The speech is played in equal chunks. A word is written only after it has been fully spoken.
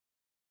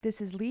This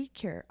is Lee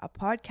Cure, a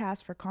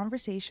podcast for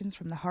conversations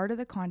from the heart of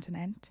the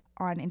continent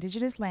on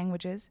Indigenous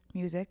languages,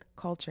 music,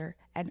 culture,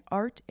 and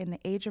art in the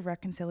age of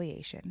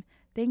reconciliation.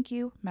 Thank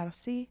you,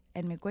 merci,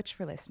 and miigwech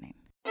for listening.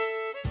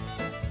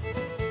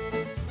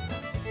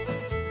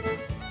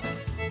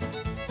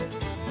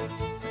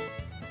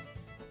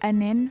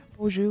 Anin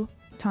Boju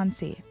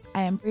Tansi.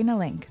 I am Brina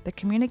Link, the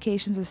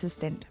Communications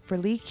Assistant for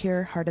Lee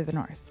Cure, Heart of the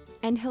North.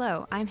 And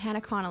hello, I'm Hannah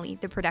Connolly,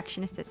 the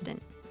Production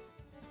Assistant.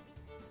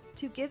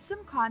 To give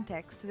some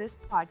context to this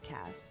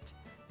podcast,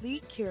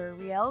 Lee Cure,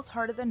 Riel's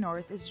Heart of the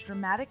North is a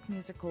dramatic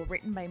musical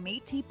written by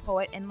Métis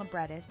poet and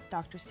librettist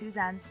Dr.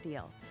 Suzanne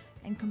Steele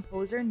and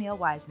composer Neil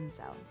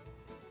Weisensell.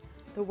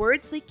 The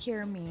words Lee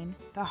Cure mean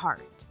the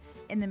heart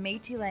in the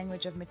Métis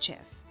language of Michif.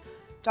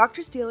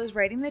 Dr. Steele is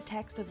writing the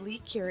text of Lee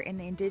Cure in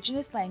the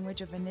indigenous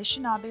language of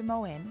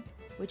Anishinaabe-Moin,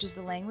 which is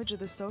the language of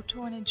the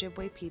Saulteaux and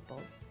Ojibwe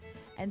peoples,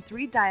 and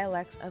 3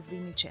 dialects of Lee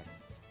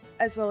Michifs,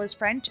 as well as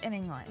French and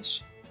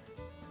English.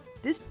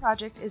 This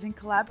project is in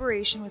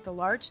collaboration with a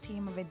large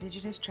team of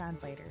Indigenous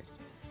translators,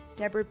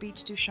 Deborah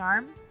Beach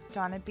Ducharme,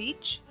 Donna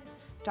Beach,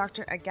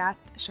 Dr. Agathe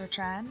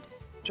Chartrand,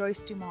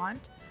 Joyce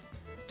Dumont,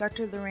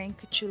 Dr. Lorraine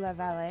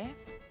Kachula-Vallée,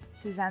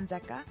 Suzanne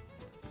Zecca,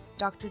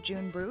 Dr.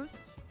 June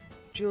Bruce,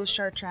 Jules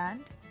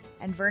Chartrand,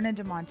 and Verna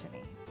de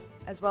Montagny,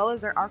 as well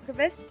as our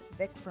archivist,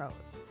 Vic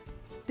Froese.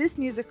 This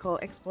musical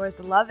explores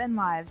the love and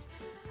lives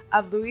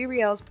of Louis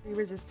Riel's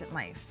pre-resistant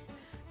life,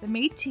 the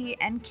Métis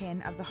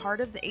Enkin of the heart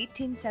of the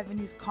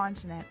 1870s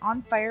continent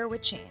on fire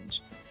with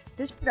change.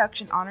 This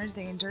production honors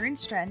the enduring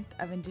strength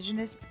of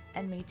Indigenous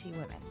and Métis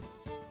women.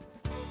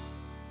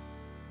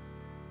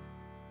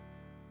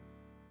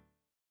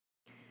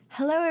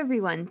 Hello,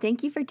 everyone.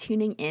 Thank you for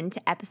tuning in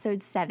to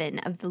episode 7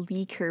 of the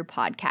Lee Cure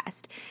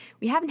podcast.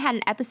 We haven't had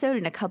an episode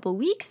in a couple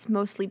weeks,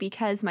 mostly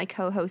because my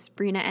co-host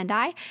Brina and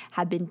I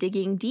have been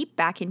digging deep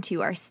back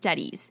into our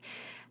studies.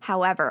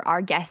 However,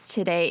 our guest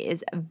today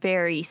is a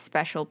very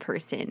special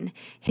person.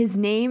 His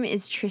name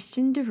is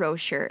Tristan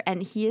DeRocher,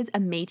 and he is a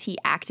Métis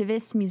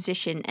activist,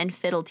 musician, and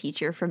fiddle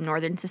teacher from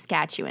northern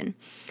Saskatchewan.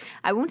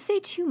 I won't say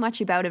too much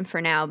about him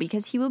for now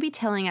because he will be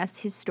telling us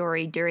his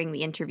story during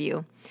the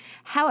interview.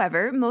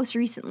 However, most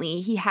recently,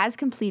 he has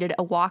completed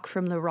a walk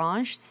from La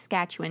Ronge,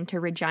 Saskatchewan to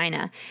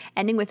Regina,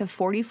 ending with a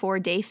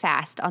 44-day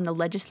fast on the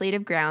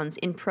legislative grounds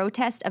in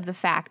protest of the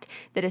fact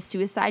that a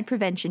suicide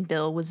prevention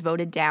bill was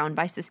voted down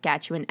by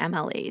Saskatchewan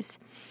MLAs.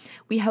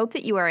 We hope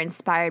that you are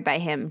inspired by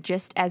him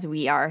just as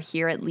we are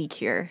here at Lee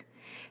Cure.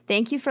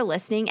 Thank you for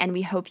listening, and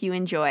we hope you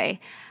enjoy.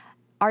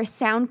 Our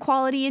sound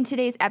quality in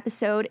today's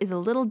episode is a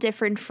little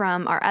different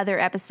from our other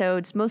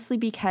episodes, mostly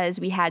because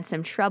we had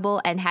some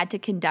trouble and had to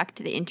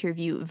conduct the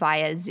interview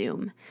via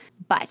Zoom.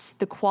 But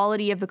the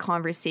quality of the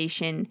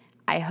conversation,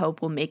 I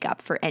hope, will make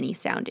up for any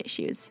sound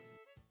issues.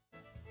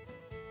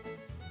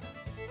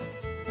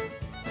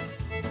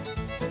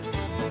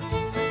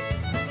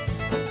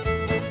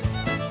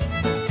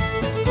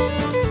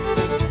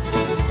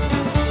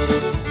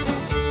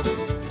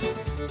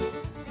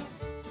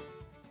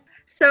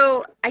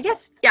 So I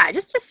guess,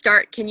 just to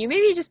start, can you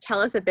maybe just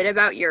tell us a bit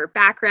about your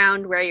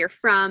background, where you're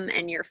from,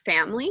 and your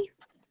family?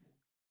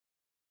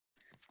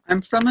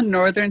 I'm from a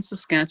northern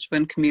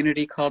Saskatchewan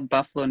community called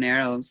Buffalo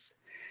Narrows,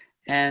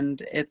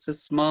 and it's a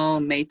small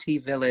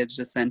Métis village,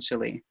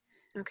 essentially.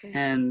 Okay.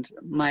 And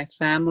my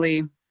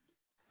family,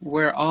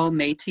 we're all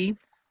Métis.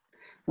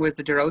 We're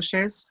the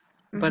DeRochers,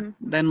 but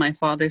then my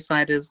father's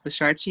side is the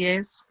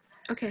Chartiers.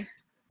 Okay.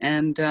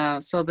 And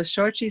so the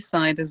Shorty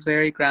side is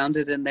very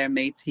grounded in their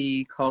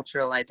Métis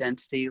cultural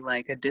identity.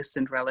 Like a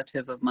distant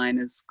relative of mine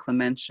is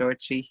Clement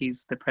Shorty.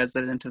 He's the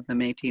president of the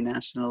Métis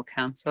National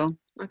Council.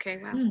 Okay,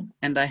 wow.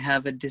 And I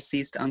have a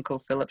deceased uncle,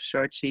 Philip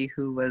Shorty,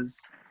 who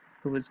was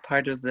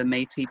part of the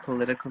Métis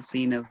political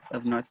scene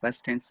of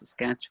northwestern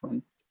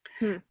Saskatchewan.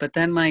 But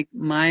then my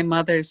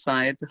mother's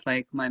side,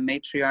 like my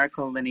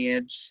matriarchal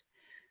lineage,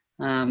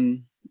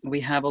 we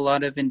have a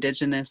lot of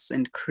Indigenous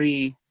and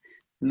Cree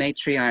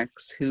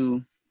matriarchs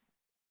who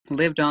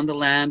lived on the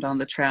land, on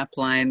the trap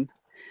line,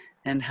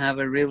 and have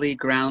a really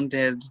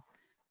grounded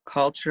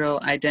cultural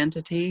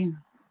identity.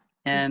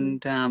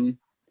 And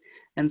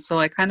so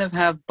I kind of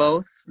have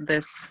both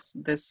this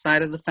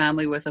side of the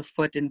family with a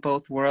foot in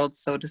both worlds,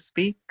 so to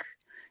speak,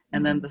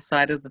 and then the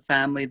side of the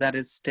family that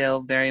is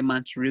still very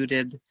much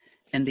rooted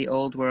in the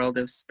old world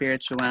of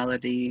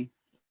spirituality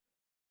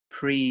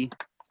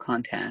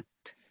pre-contact.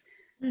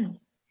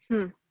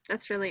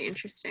 That's really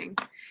interesting.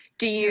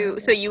 Do you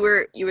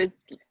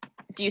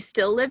do you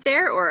still live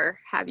there, or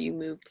have you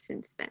moved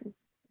since then?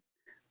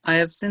 I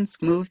have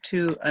since moved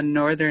to a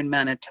northern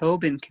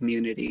Manitoban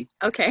community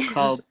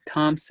called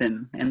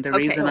Thompson. And the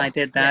reason I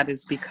did that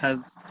is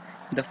because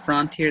the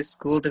Frontier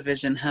School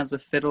Division has a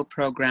fiddle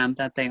program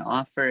that they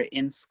offer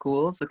in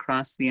schools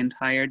across the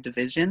entire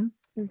division.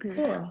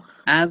 Cool.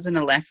 As an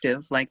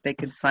elective, like they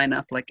could sign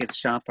up like it's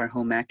shop or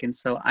home ec. And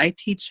so I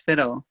teach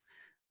fiddle,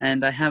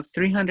 and I have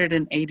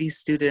 380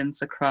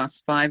 students across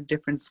 5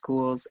 different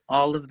schools,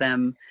 all of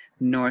them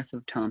north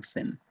of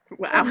Thompson.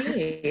 Wow.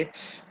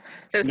 Neat.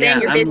 So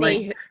saying you're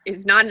busy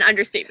is not an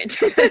understatement.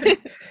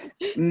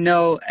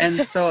 No,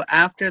 and so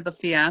after the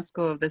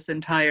fiasco of this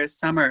entire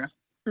summer,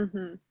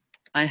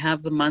 I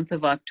have the month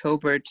of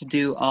October to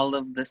do all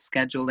of the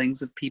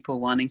schedulings of people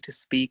wanting to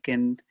speak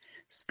and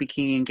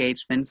speaking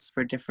engagements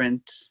for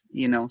different,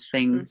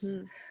 things.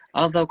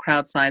 Although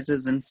crowd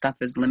sizes and stuff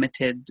is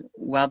limited,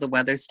 while the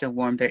weather's still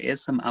warm, there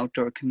is some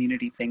outdoor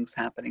community things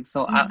happening.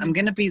 So I'm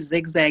going to be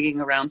zigzagging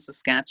around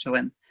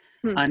Saskatchewan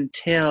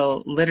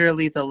until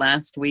literally the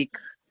last week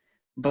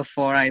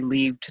before I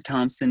leave to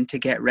Thompson to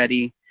get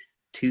ready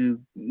to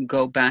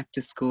go back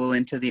to school,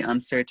 into the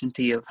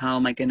uncertainty of how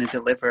am I going to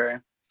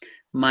deliver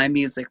my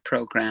music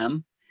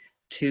program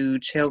to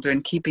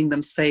children, keeping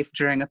them safe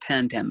during a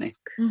pandemic.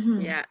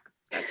 Yeah,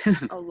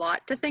 that's a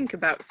lot to think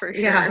about for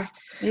sure.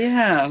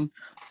 Yeah.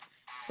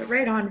 But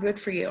right on, good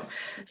for you.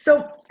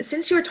 So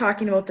since you were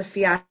talking about the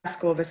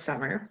fiasco of a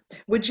summer,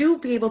 would you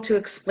be able to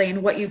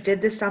explain what you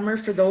did this summer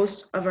for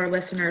those of our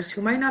listeners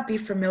who might not be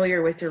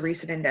familiar with your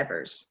recent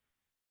endeavors?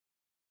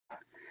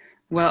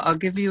 Well, I'll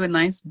give you a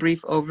nice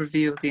brief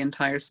overview of the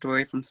entire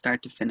story from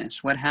start to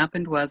finish. What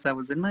happened was I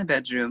was in my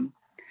bedroom,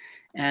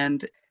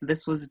 and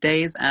this was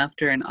days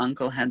after an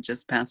uncle had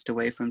just passed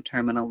away from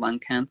terminal lung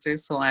cancer.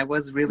 So I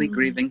was really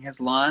grieving his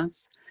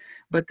loss.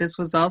 But this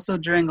was also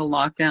during a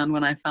lockdown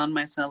when I found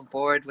myself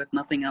bored with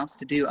nothing else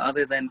to do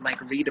other than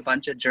read a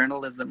bunch of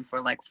journalism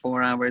for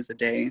 4 hours a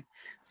day.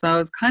 So I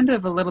was kind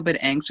of a little bit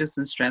anxious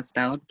and stressed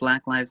out.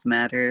 Black Lives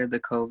Matter,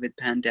 the COVID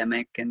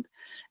pandemic. And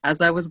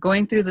as I was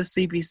going through the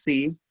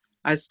CBC,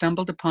 I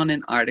stumbled upon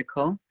an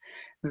article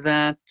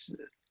that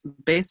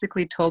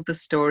basically told the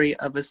story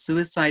of a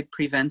suicide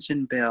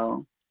prevention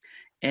bill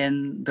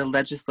in the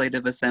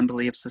Legislative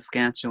Assembly of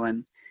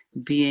Saskatchewan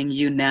being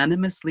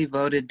unanimously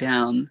voted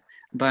down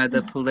by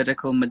the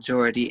political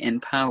majority in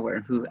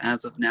power, who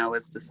as of now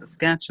is the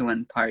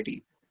Saskatchewan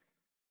Party.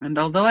 And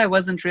although I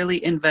wasn't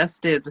really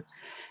invested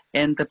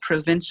in the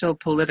provincial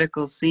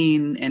political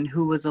scene and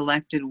who was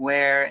elected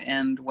where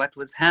and what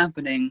was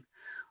happening,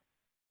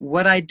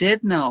 what I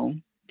did know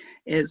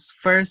is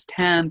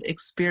firsthand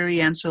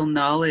experiential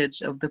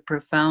knowledge of the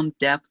profound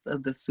depth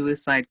of the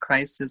suicide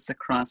crisis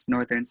across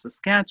northern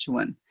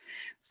Saskatchewan.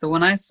 So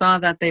when I saw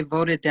that they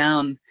voted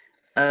down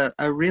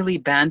a really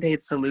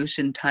Band-Aid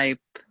solution type,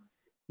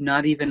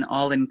 not even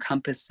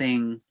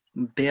all-encompassing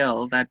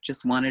bill that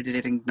just wanted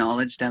it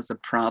acknowledged as a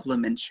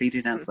problem and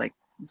treated as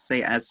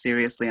as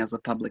seriously as a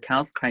public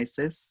health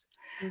crisis,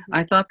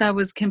 I thought that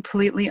was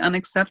completely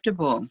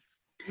unacceptable.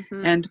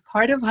 And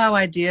part of how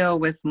I deal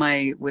with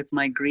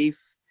my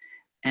grief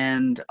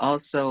and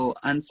also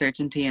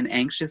uncertainty and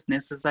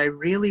anxiousness is I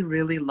really,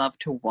 really love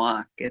to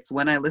walk. It's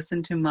when I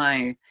listen to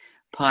my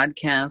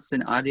podcasts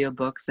and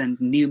audiobooks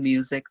and new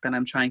music that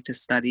I'm trying to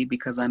study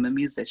because I'm a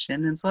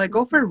musician. And so I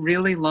go for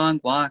really long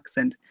walks.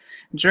 And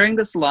during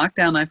this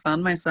lockdown, I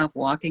found myself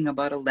walking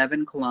about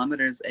 11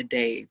 kilometers a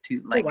day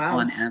to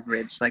on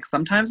average.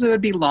 Sometimes it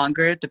would be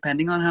longer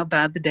depending on how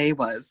bad the day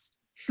was.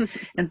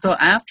 And so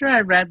after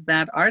I read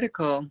that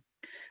article,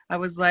 I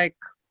was like,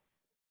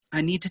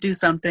 I need to do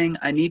something.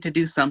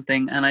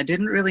 And I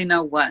didn't really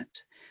know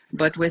what.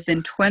 But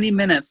within 20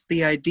 minutes,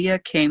 the idea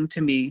came to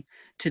me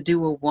to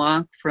do a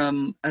walk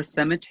from a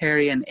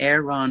cemetery in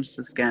Air Ronge,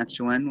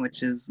 Saskatchewan,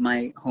 which is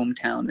my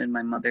hometown and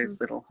my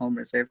mother's little home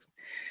reserve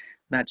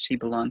that she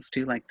belongs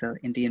to, like the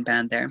Indian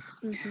band there,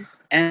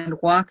 and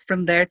walk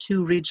from there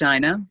to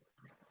Regina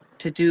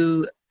to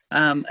do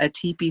a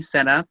teepee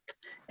setup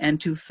and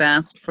to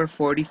fast for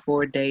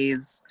 44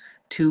 days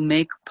to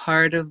make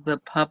part of the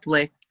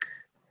public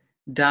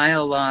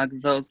dialogue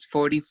those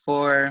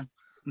 44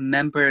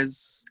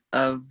 members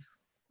of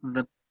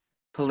the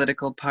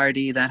political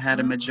party that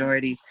had a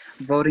majority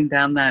voting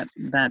down that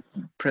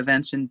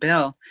prevention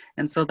bill.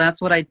 And so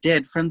that's what I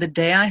did. From the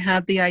day I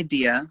had the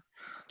idea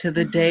to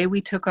the day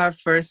we took our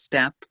first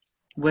step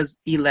was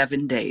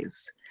 11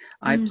 days.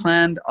 I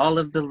planned all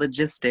of the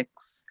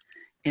logistics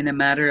in a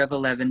matter of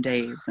 11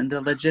 days. And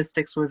the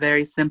logistics were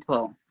very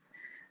simple.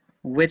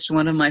 Which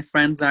one of my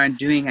friends aren't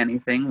doing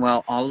anything?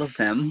 Well, all of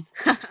them.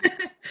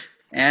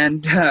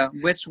 And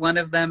which one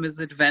of them is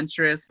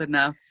adventurous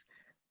enough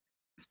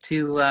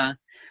to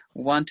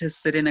want to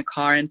sit in a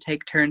car and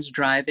take turns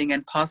driving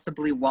and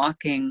possibly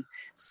walking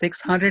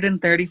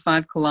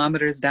 635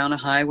 kilometers down a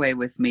highway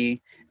with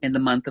me in the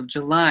month of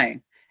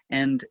July.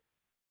 And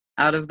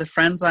out of the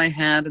friends I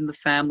had in the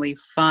family,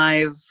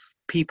 5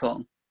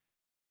 people,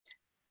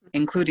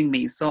 including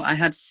me. So I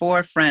had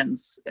 4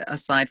 friends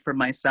aside from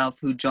myself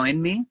who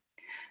joined me.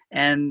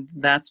 And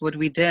that's what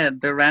we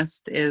did. The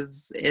rest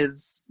is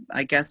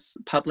I guess,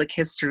 public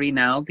history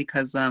now,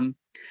 because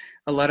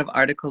a lot of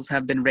articles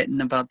have been written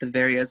about the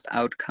various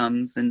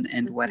outcomes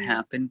and what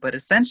happened. But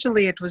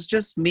essentially, it was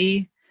just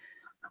me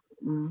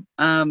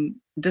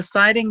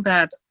deciding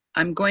that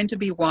I'm going to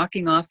be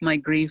walking off my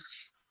grief,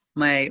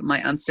 my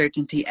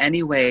uncertainty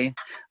anyway.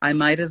 I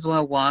might as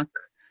well walk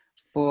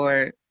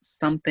for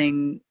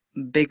something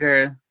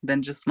bigger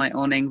than just my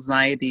own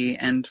anxiety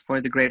and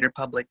for the greater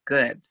public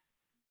good.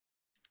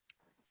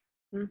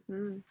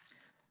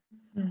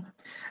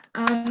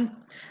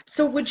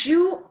 So would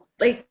you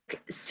like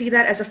see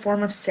that as a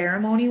form of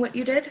ceremony, what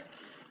you did?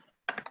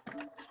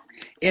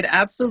 It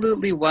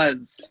absolutely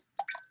was,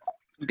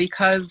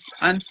 because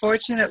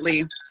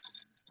unfortunately,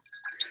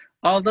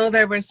 although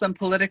there were some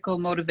political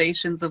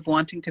motivations of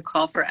wanting to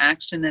call for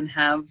action and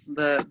have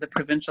the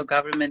provincial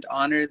government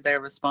honor their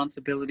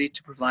responsibility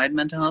to provide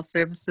mental health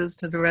services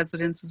to the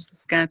residents of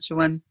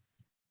Saskatchewan,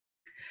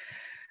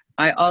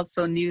 I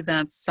also knew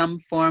that some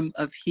form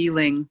of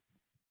healing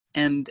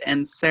and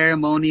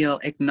ceremonial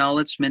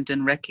acknowledgement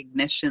and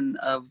recognition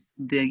of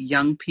the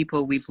young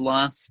people we've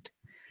lost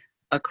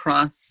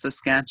across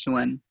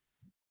Saskatchewan,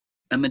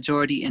 a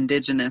majority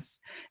Indigenous,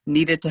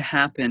 needed to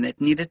happen. It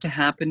needed to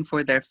happen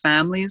for their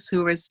families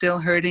who were still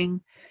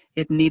hurting.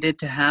 It needed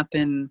to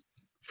happen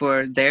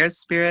for their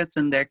spirits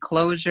and their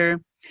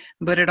closure.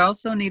 But it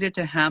also needed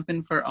to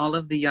happen for all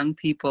of the young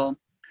people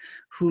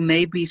who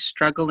may be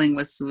struggling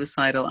with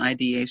suicidal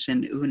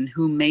ideation and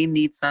who may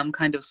need some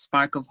kind of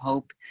spark of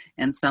hope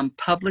and some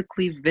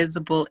publicly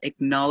visible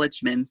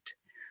acknowledgement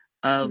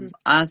of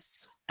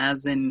us,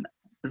 as in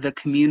the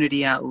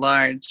community at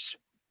large,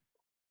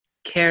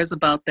 cares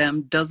about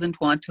them, doesn't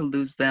want to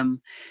lose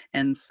them,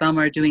 and some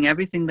are doing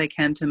everything they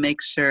can to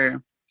make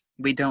sure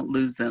we don't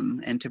lose them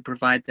and to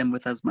provide them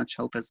with as much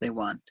hope as they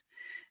want.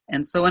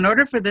 And so in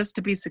order for this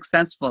to be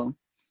successful,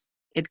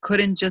 it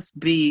couldn't just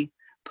be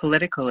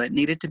political, it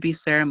needed to be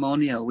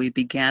ceremonial. We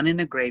began in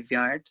a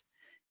graveyard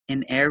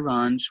in Air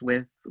Range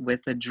with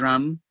a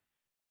drum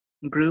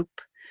group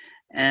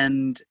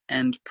and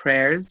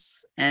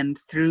prayers, and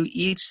through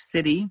each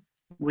city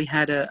we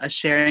had a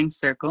sharing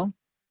circle.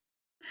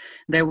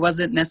 There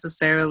wasn't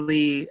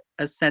necessarily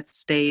a set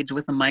stage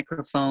with a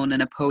microphone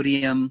and a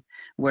podium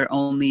where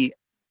only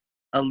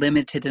a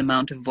limited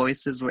amount of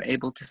voices were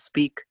able to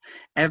speak.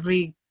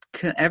 Every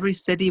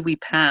city we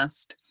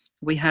passed,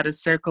 we had a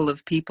circle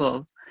of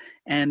people,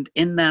 and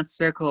in that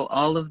circle,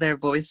 all of their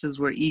voices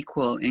were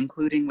equal,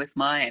 including with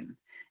mine.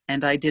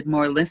 And I did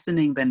more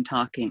listening than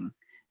talking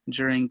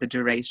during the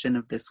duration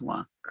of this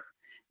walk.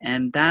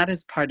 And that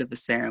is part of the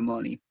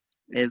ceremony,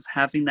 is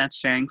having that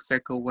sharing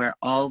circle where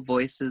all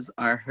voices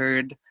are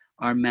heard,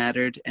 are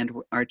mattered, and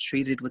are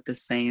treated with the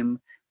same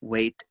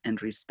weight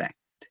and respect.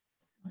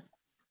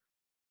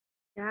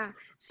 Yeah.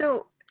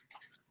 So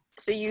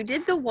you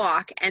did the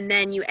walk, and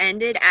then you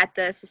ended at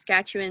the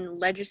Saskatchewan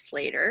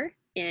Legislature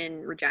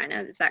in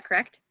Regina. Is that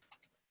correct?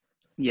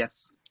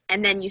 Yes.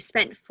 And then you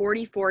spent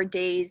 44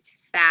 days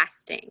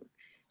fasting.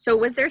 So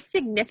was there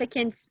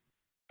significance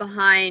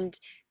behind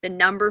the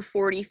number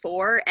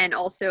 44, and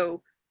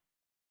also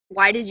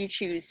why did you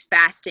choose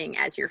fasting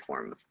as your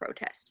form of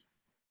protest?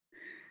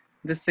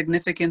 The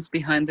significance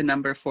behind the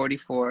number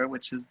 44,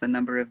 which is the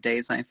number of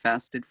days I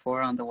fasted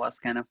for on the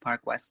Wascana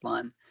Park West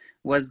Lawn,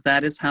 was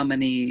that is how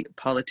many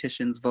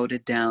politicians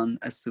voted down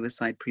a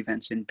suicide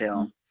prevention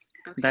bill.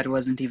 Okay. That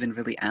wasn't even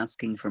really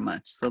asking for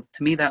much. So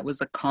to me, that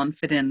was a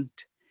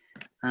confident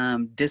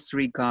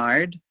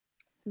disregard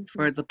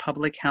for the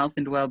public health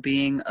and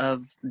well-being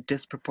of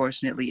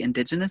disproportionately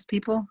Indigenous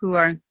people who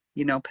are,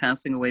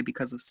 passing away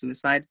because of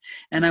suicide.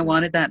 And I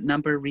wanted that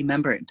number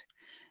remembered.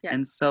 Yeah.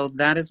 And so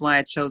that is why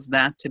I chose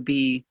that to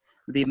be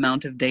the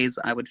amount of days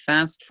I would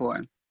fast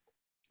for.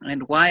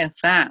 And why a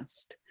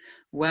fast?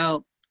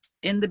 Well,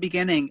 in the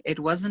beginning, it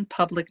wasn't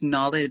public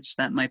knowledge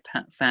that my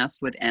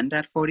fast would end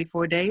at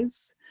 44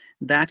 days.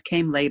 That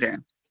came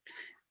later.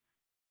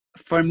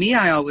 For me,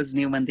 I always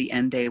knew when the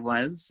end day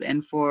was.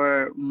 And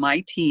for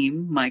my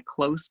team, my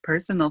close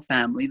personal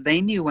family, they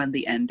knew when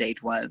the end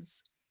date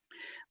was.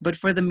 But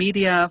for the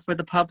media, for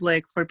the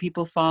public, for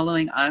people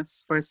following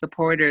us, for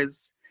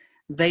supporters,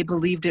 they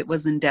believed it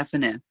was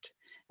indefinite.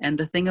 And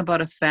the thing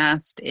about a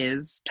fast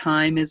is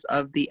time is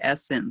of the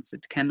essence.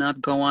 It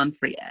cannot go on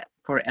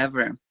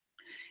forever.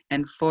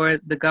 And for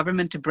the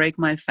government to break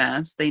my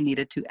fast, they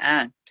needed to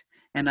act.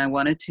 And I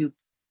wanted to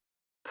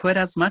put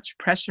as much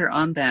pressure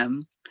on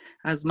them,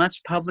 as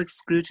much public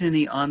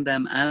scrutiny on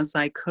them as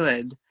I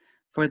could,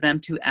 for them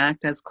to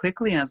act as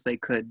quickly as they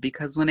could.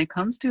 Because when it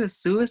comes to a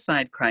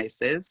suicide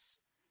crisis,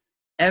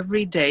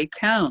 every day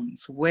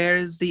counts. Where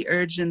is the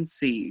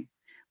urgency?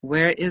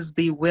 Where is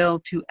the will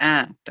to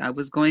act? I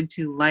was going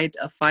to light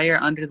a fire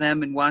under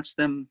them and watch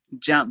them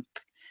jump.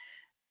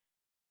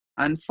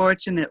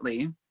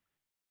 Unfortunately,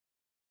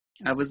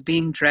 I was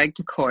being dragged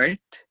to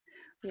court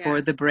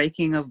for the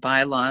breaking of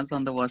bylaws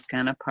on the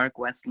Wascana Park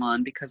West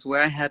Lawn, because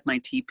where I had my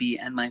teepee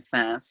and my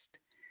fast,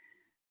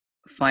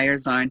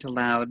 fires aren't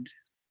allowed.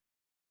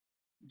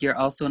 You're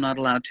also not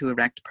allowed to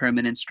erect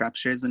permanent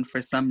structures, and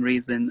for some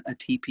reason, a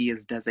teepee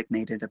is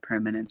designated a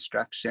permanent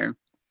structure.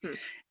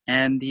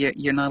 And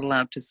you're not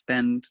allowed to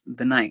spend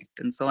the night.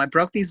 And so I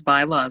broke these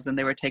bylaws, and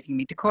they were taking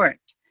me to court.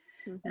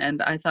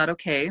 And I thought,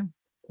 okay,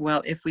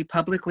 well, if we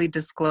publicly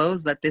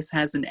disclose that this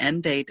has an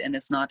end date and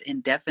it's not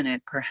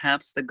indefinite,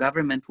 perhaps the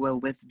government will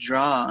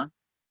withdraw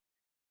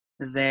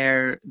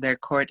their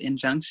court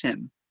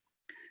injunction.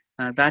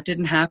 That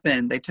didn't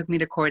happen. They took me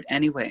to court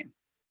anyway.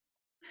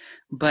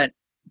 But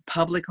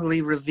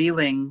publicly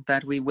revealing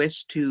that we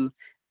wish to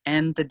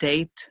end the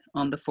date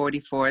on the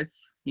 44th,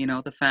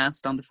 the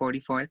fast on the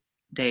 44th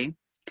day,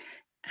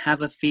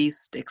 have a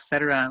feast,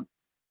 etc.,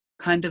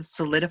 kind of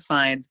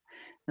solidified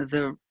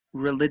the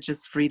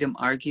religious freedom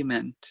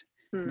argument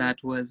that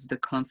was the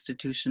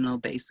constitutional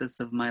basis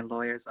of my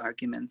lawyer's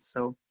arguments.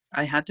 So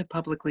I had to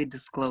publicly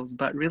disclose,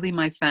 but really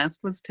my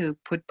fast was to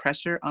put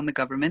pressure on the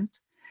government,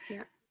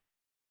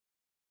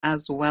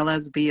 as well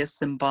as be a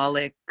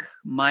symbolic,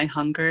 my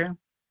hunger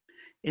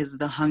is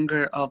the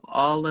hunger of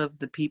all of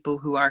the people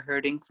who are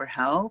hurting for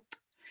help,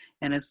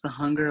 and it's the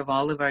hunger of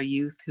all of our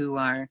youth who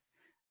are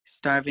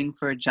starving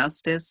for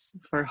justice,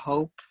 for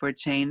hope, for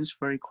change,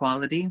 for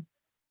equality.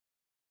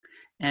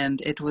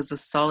 And it was a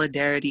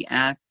solidarity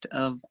act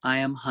of I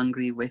am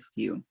hungry with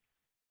you.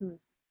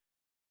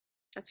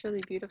 That's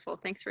really beautiful.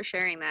 Thanks for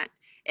sharing that.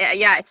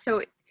 Yeah, it's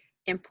so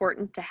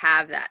important to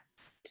have that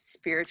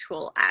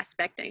spiritual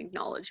aspect and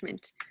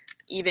acknowledgement,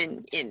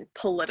 even in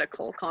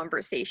political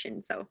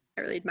conversation. So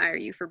I really admire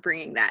you for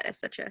bringing that as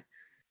such a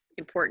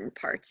important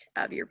part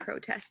of your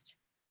protest.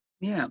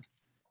 Yeah.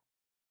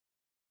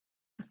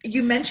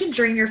 You mentioned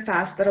during your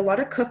fast that a lot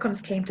of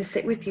Kokums came to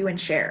sit with you and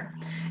share.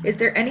 Is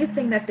there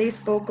anything that they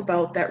spoke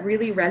about that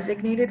really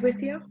resonated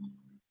with you?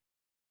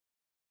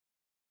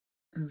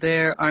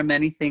 There are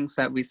many things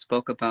that we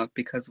spoke about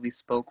because we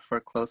spoke for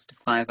close to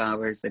 5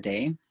 hours a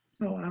day.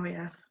 Oh, wow,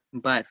 yeah.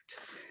 But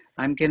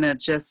I'm going to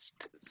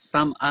just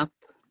sum up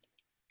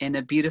in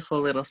a beautiful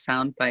little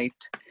soundbite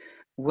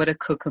what a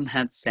Kokum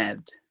had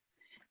said.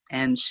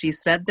 And she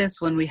said this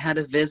when we had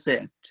a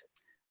visit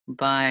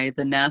by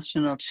the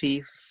national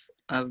chief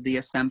of the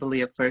Assembly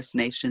of First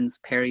Nations,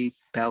 Perry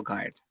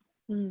Bellegarde.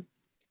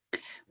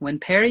 When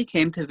Perry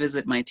came to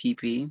visit my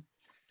teepee,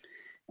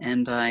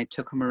 and I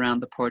took him around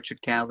the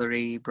portrait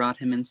gallery, brought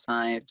him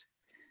inside,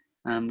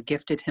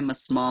 gifted him a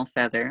small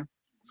feather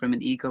from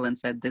an eagle and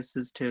said, this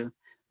is to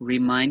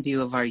remind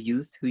you of our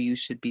youth who you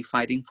should be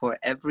fighting for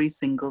every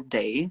single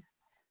day,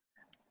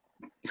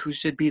 who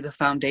should be the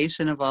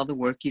foundation of all the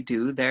work you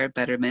do, their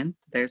betterment,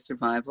 their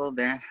survival,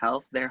 their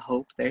health, their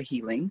hope, their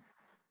healing.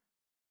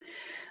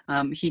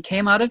 He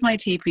came out of my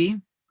teepee,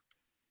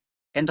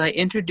 and I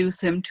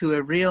introduced him to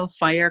a real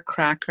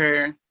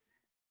firecracker,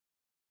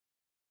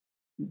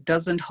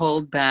 doesn't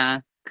hold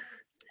back,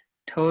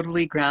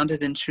 totally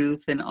grounded in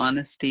truth and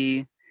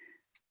honesty,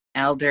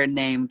 elder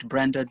named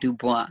Brenda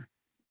Dubois.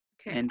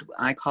 Okay. And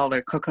I call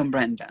her Kokum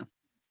Brenda.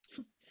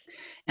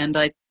 And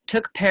I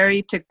took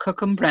Perry to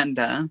Kokum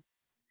Brenda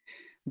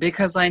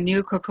because I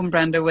knew Kokum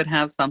Brenda would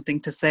have something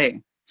to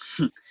say.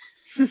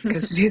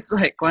 Because she's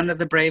like one of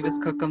the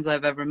bravest Kokums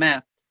I've ever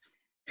met.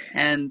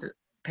 And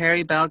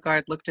Perry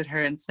Bellegarde looked at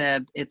her and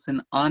said, it's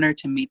an honor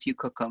to meet you,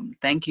 Kokum.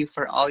 Thank you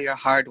for all your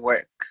hard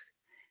work.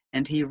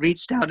 And he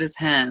reached out his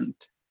hand.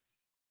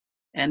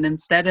 And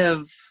instead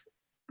of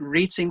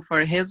reaching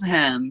for his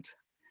hand,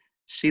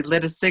 she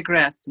lit a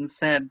cigarette and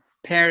said,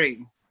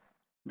 Perry,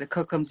 the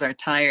Kokums are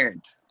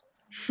tired.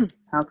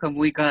 How come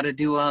we got to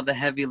do all the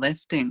heavy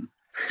lifting?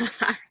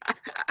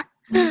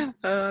 Oh,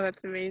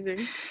 that's amazing.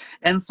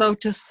 And so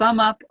to sum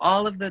up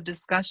all of the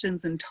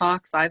discussions and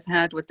talks I've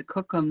had with the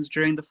Kokums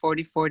during the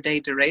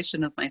 44-day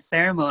duration of my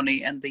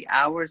ceremony and the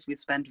hours we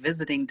spent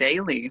visiting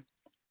daily,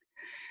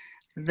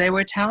 they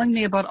were telling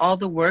me about all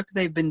the work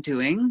they've been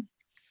doing.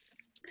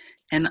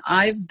 And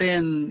I've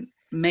been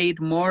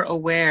made more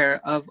aware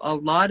of a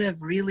lot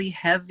of really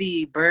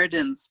heavy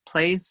burdens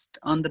placed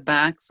on the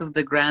backs of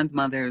the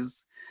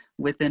grandmothers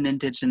within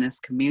Indigenous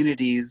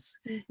communities,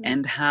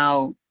 and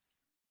how,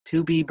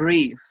 to be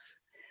brief,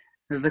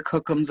 the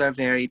Kokums are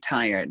very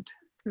tired.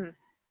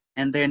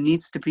 And there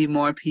needs to be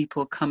more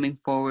people coming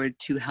forward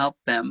to help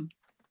them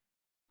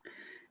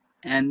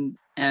and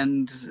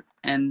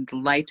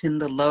lighten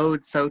the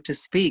load, so to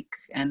speak.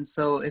 And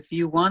so if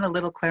you want a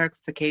little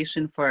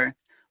clarification for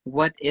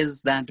what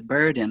is that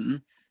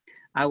burden,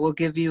 I will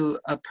give you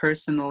a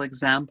personal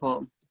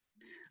example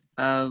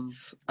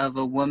of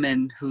a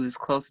woman who's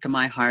close to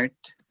my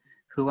heart,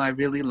 who I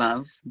really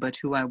love, but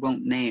who I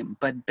won't name.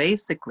 But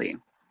basically,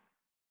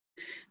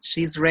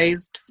 she's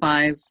raised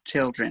 5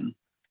 children.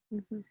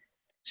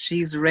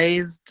 She's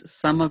raised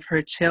some of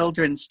her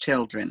children's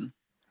children.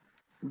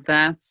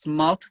 That's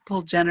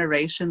multiple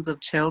generations of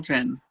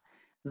children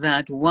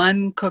that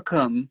one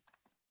Kokum,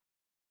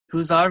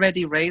 who's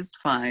already raised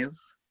 5,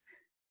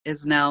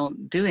 is now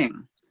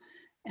doing.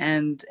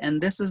 And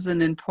this is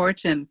an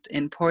important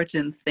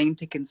thing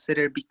to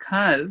consider,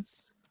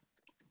 because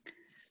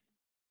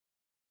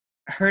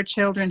her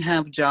children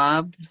have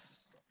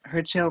jobs,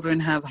 her children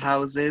have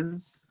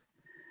houses,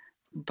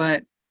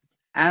 but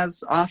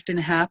as often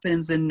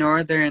happens in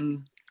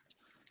northern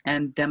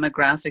and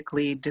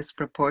demographically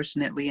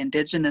disproportionately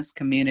Indigenous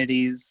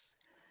communities,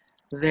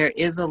 there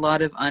is a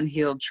lot of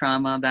unhealed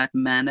trauma that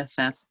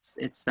manifests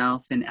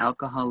itself in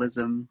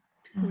alcoholism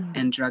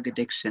and drug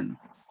addiction.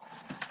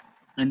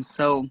 And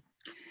so,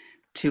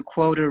 to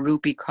quote a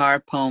Rupi Kaur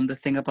poem, the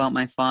thing about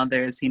my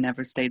father is he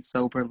never stayed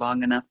sober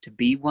long enough to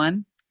be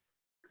one.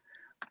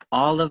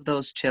 All of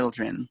those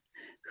children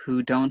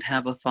who don't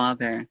have a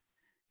father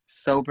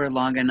sober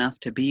long enough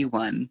to be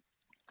one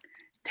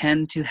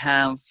tend to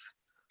have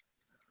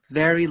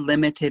very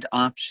limited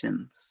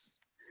options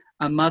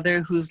a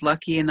mother who's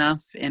lucky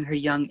enough in her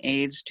young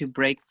age to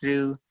break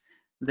through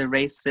the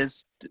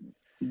racist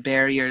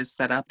barriers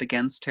set up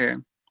against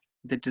her,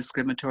 the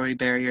discriminatory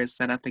barriers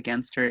set up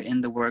against her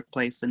in the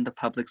workplace, in the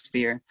public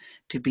sphere,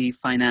 to be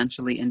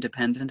financially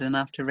independent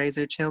enough to raise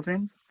her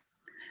children,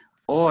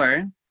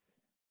 or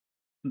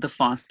the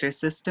foster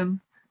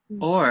system,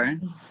 or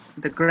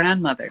the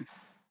grandmother.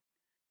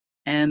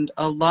 And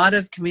a lot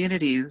of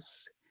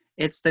communities,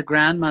 it's the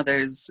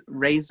grandmothers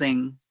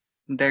raising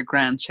their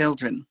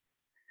grandchildren.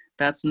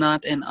 That's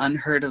not an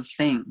unheard of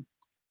thing.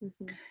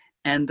 Mm-hmm.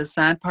 And the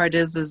sad part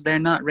is they're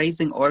not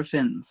raising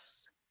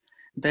orphans.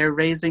 They're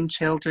raising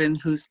children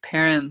whose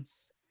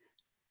parents,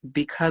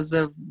 because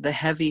of the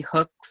heavy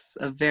hooks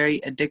of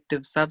very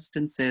addictive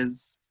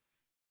substances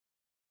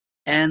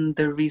and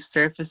the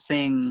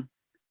resurfacing,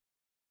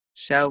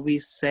 shall we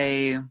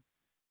say,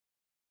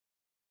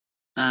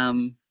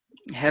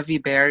 heavy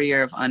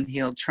barrier of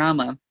unhealed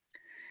trauma,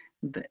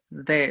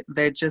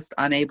 they're just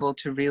unable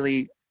to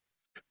really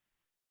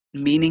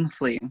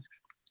meaningfully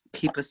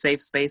keep a safe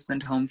space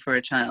and home for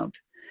a child.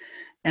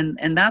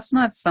 And that's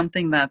not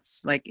something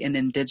that's like an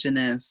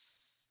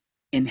indigenous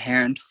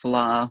inherent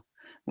flaw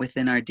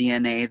within our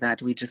DNA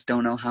that we just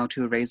don't know how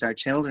to raise our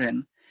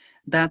children.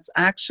 That's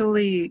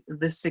actually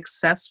the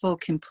successful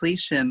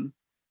completion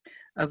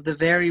of the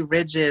very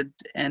rigid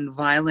and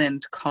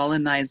violent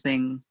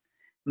colonizing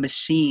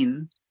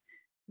machine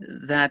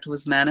that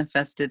was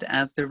manifested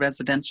as the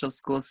residential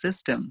school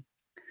system.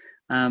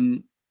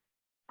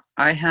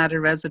 I had a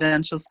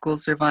residential school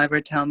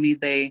survivor tell me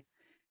they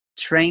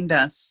trained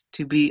us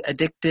to be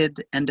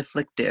addicted and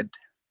afflicted.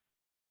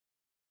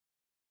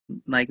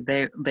 Like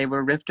they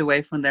were ripped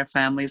away from their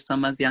families,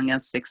 some as young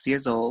as 6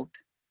 years old.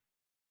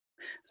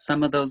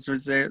 Some of those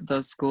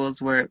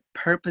schools were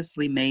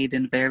purposely made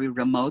in very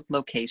remote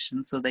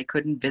locations so they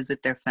couldn't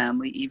visit their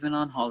family even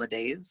on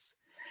holidays.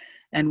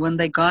 And when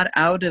they got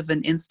out of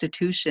an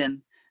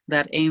institution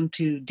that aimed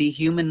to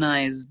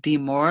dehumanize,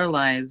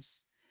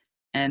 demoralize,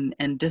 and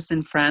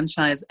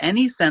disenfranchise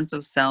any sense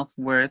of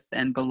self-worth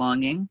and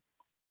belonging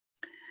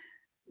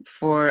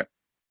for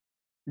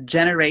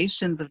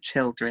generations of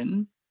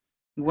children,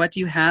 what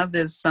you have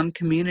is some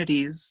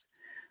communities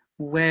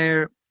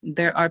where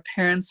there are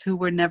parents who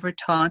were never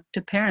taught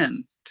to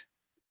parent,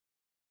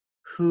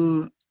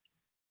 who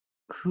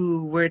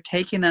were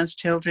taken as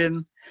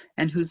children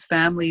and whose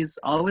families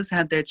always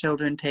had their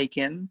children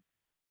taken.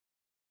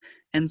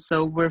 And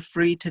so we're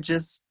free to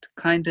just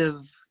kind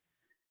of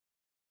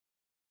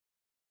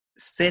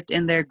sit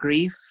in their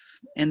grief,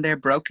 in their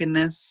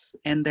brokenness,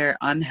 in their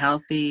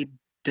unhealthy,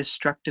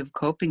 destructive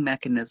coping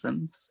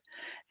mechanisms.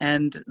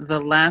 And the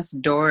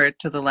last door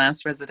to the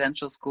last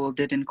residential school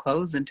didn't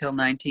close until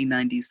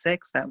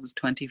 1996. That was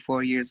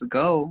 24 years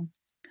ago.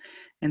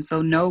 And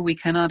so, no, we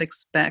cannot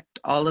expect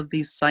all of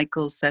these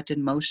cycles set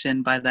in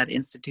motion by that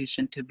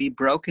institution to be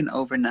broken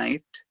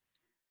overnight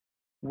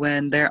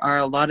when there are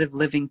a lot of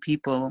living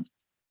people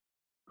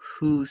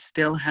who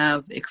still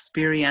have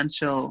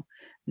experiential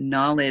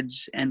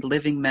knowledge and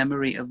living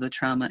memory of the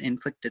trauma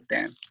inflicted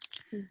there.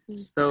 Mm-hmm.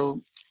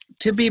 So,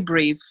 to be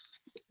brief,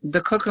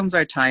 the Cookums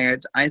are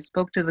tired. I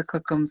spoke to the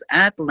Cookums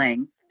at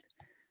length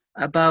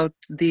about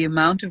the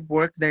amount of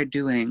work they're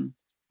doing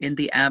in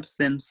the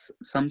absence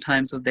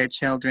sometimes of their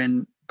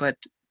children, but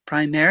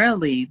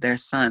primarily their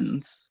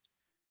sons,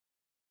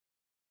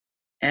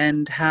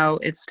 and how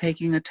it's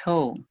taking a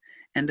toll.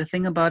 And the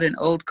thing about an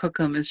old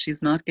Cookum is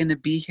she's not going to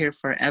be here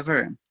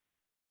forever.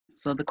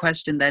 So the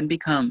question then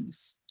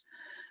becomes,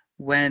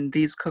 when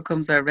these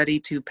Cookums are ready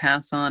to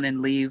pass on and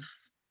leave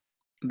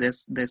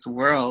this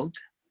world,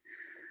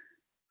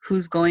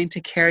 who's going to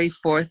carry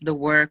forth the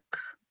work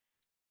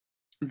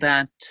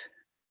that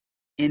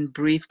in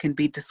brief can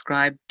be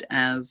described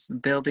as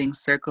building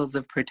circles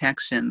of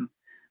protection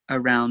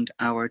around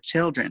our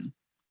children?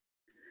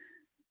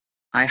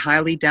 I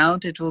highly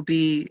doubt it will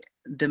be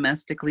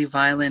domestically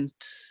violent,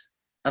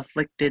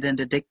 afflicted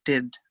and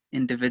addicted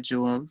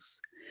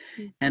individuals.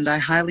 Mm-hmm. And I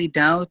highly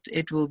doubt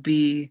it will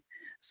be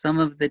some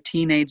of the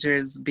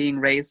teenagers being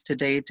raised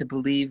today to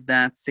believe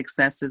that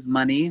success is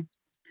money,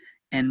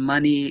 and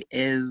money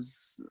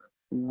is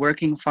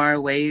working far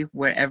away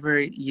wherever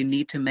you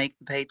need to make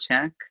the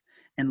paycheck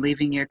and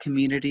leaving your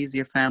communities,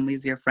 your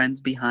families, your friends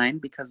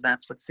behind, because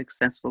that's what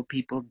successful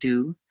people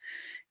do.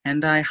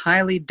 And I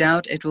highly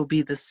doubt it will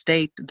be the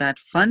state that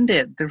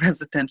funded the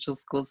residential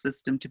school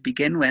system to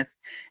begin with,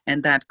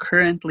 and that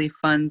currently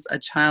funds a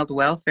child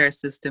welfare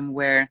system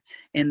where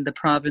in the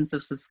province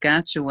of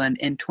Saskatchewan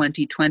in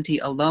 2020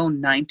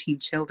 alone, 19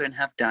 children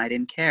have died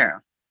in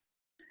care.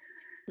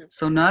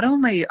 So not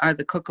only are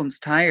the Cookums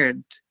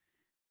tired,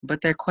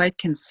 but they're quite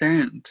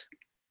concerned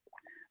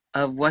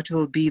of what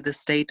will be the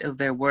state of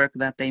their work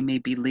that they may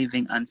be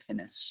leaving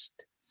unfinished.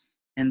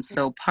 And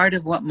so part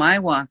of what my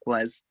walk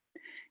was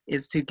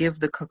is to give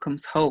the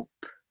Cookums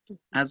hope,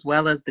 as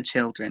well as the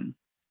children.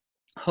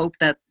 Hope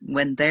that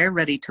when they're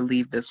ready to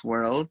leave this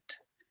world,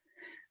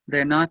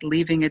 they're not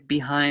leaving it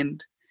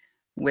behind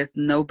with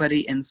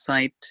nobody in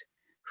sight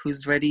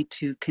who's ready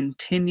to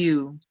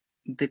continue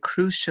the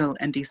crucial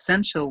and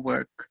essential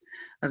work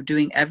of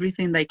doing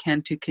everything they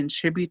can to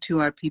contribute to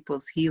our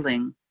people's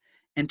healing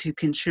and to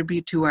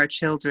contribute to our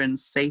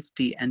children's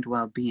safety and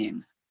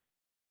well-being.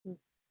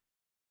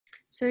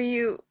 So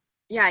you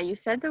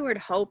said the word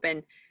hope,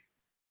 and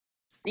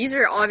these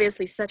are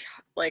obviously such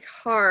like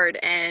hard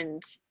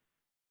and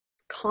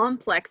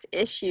complex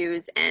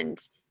issues, and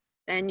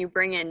then you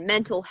bring in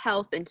mental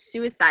health and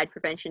suicide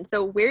prevention.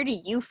 So where do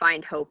you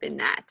find hope in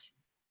that?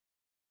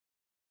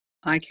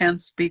 I can't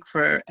speak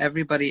for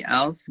everybody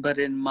else, but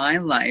in my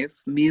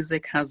life,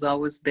 music has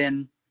always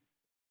been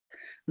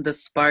the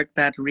spark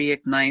that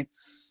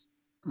reignites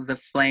the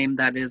flame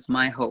that is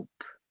my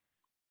hope.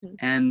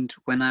 And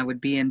when I would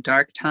be in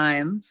dark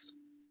times,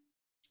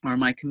 or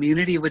my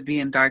community would be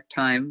in dark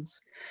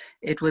times,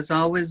 it was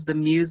always the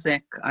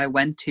music I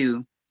went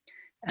to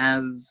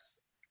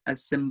as a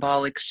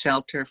symbolic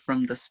shelter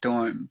from the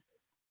storm.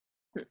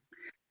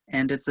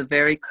 And it's a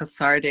very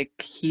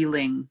cathartic,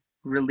 healing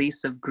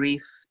release of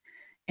grief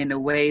in a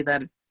way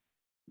that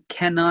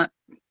cannot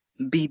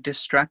be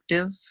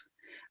destructive,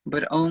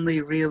 but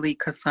only really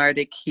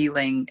cathartic,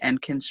 healing,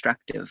 and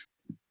constructive.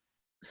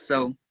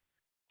 So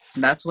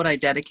that's what I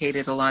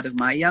dedicated a lot of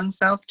my young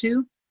self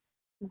to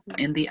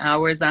in the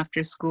hours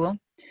after school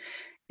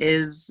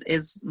is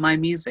my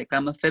music.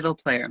 I'm a fiddle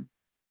player.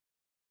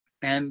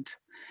 And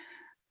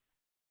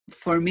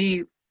for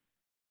me,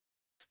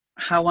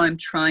 how I'm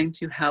trying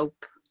to help,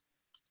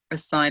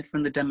 aside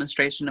from the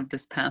demonstration of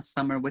this past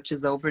summer, which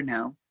is over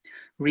now,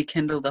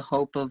 rekindle the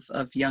hope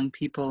of young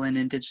people in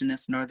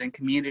Indigenous Northern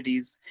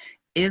communities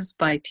is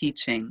by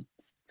teaching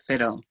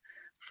fiddle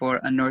for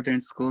a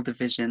Northern school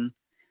division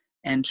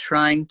and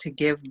trying to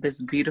give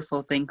this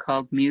beautiful thing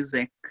called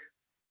music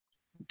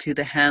to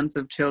the hands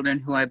of children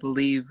who I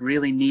believe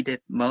really need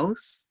it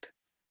most,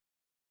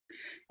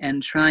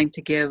 and trying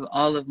to give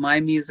all of my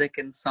music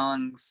and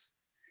songs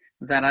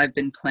that I've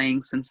been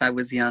playing since I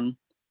was young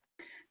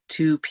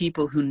to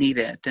people who need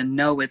it and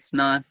know it's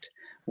not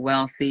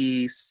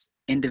wealthy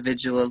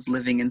individuals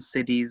living in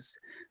cities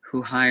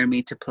who hire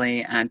me to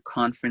play at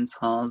conference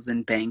halls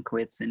and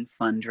banquets and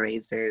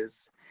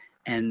fundraisers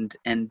and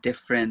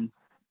different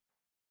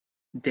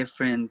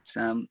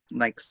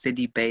like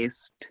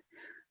city-based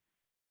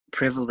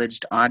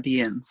privileged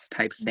audience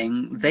type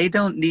thing. They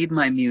don't need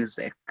my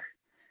music.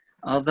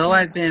 Although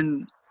I've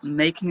been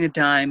making a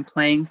dime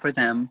playing for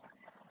them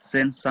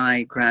since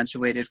I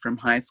graduated from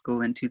high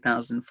school in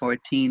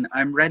 2014,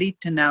 I'm ready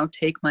to now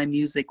take my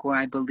music where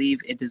I believe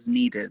it is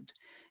needed.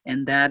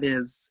 And that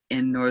is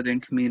in Northern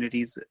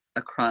communities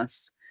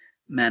across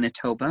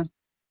Manitoba.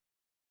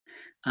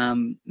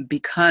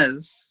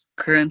 Because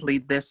currently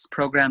this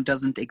program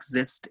doesn't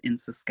exist in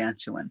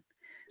Saskatchewan.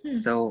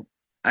 So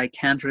I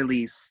can't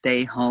really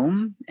stay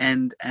home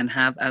and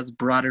have as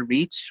broad a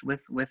reach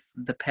with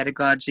the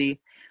pedagogy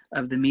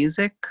of the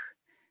music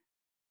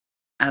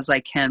as I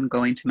can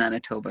going to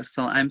Manitoba.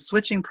 So I'm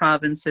switching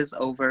provinces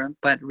over,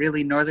 but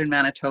really Northern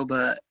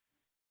Manitoba,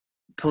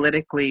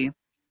 politically,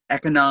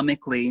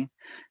 economically,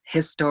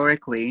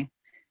 historically,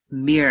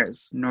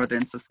 mirrors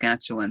Northern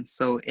Saskatchewan.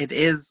 So it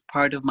is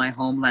part of my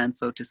homeland,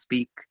 so to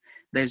speak.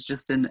 There's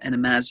just an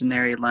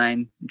imaginary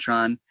line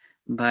drawn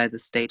by the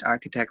state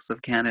architects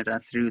of Canada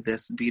through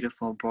this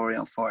beautiful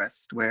boreal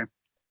forest where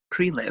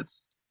Cree live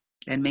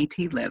and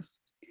Métis live,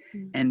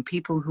 and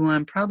people who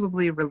I'm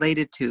probably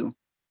related to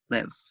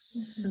live.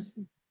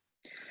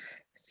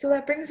 So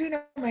that brings me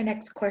to my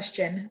next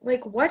question.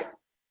 Like,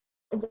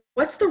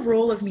 what's the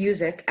role of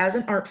music as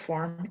an art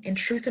form in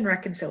truth and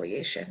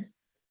reconciliation?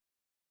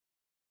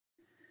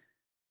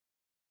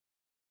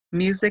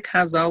 Music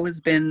has always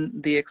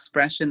been the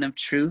expression of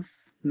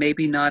truth,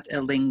 maybe not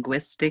a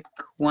linguistic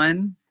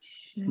one,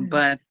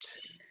 but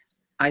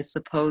I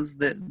suppose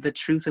the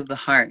truth of the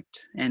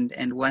heart and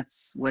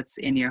what's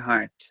in your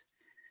heart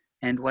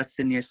and what's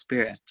in your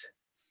spirit.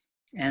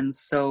 And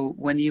so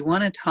when you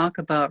want to talk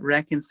about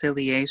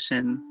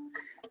reconciliation,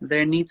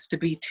 there needs to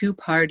be two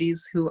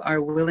parties who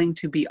are willing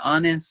to be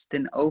honest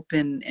and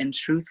open and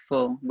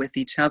truthful with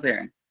each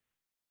other,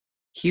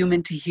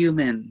 human to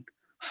human,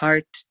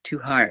 heart to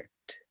heart.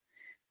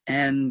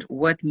 And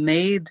what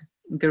made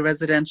the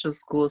residential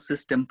school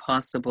system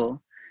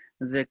possible,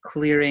 the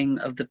clearing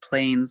of the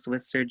plains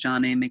with Sir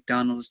John A.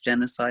 Macdonald's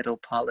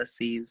genocidal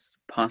policies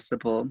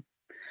possible,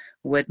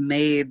 what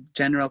made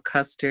General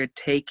Custer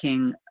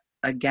taking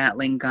a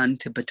Gatling gun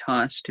to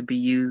Batoche to be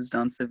used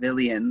on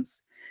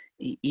civilians,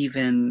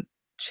 even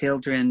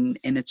children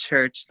in a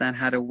church that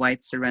had a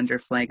white surrender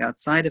flag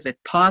outside of it,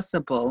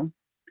 possible,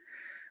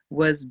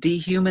 was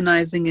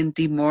dehumanizing and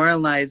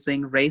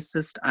demoralizing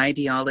racist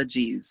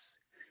ideologies,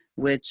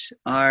 which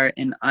are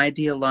an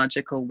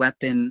ideological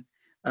weapon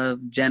of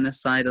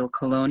genocidal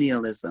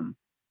colonialism.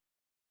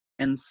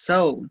 And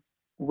so,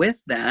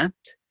 with that,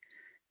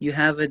 you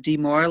have a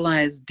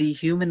demoralized,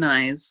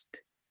 dehumanized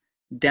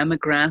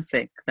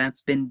demographic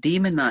that's been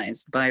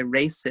demonized by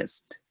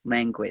racist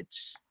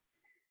language.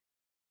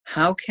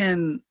 How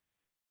can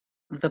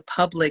the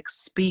public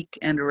speak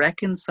and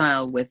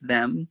reconcile with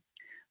them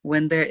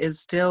when there is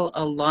still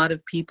a lot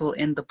of people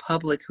in the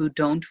public who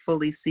don't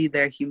fully see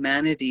their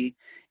humanity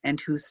and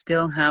who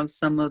still have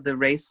some of the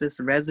racist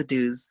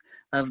residues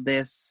of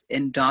this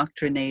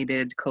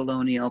indoctrinated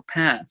colonial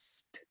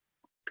past.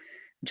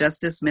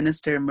 Justice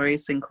Minister Murray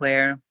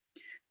Sinclair,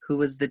 who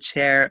was the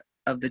chair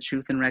of the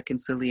Truth and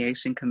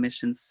Reconciliation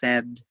Commission,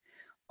 said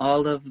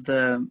all of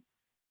the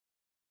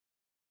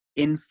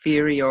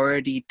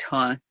inferiority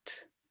taught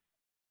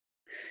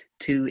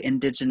to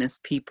Indigenous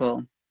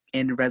people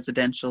in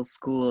residential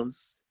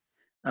schools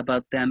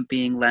about them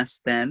being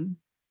less than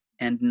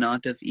and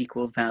not of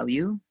equal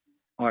value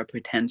or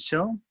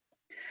potential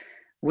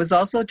was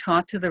also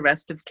taught to the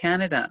rest of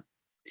Canada.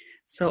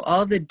 So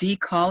all the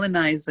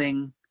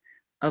decolonizing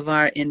of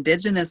our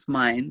Indigenous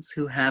minds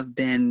who have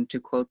been, to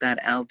quote that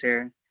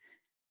elder,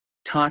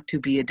 taught to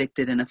be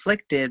addicted and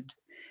afflicted,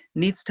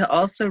 needs to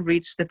also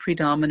reach the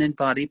predominant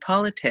body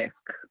politic.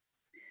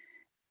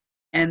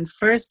 And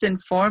first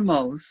and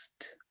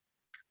foremost,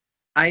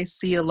 I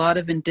see a lot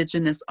of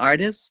Indigenous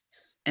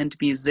artists and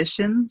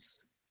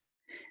musicians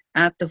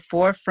at the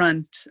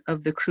forefront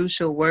of the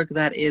crucial work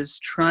that is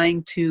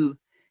trying to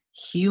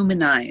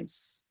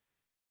humanize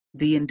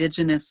the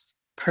Indigenous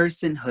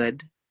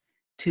personhood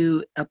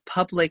to a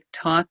public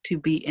taught to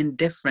be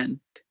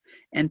indifferent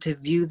and to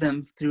view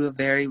them through a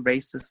very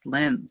racist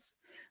lens.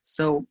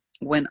 So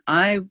when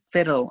I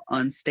fiddle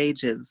on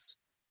stages,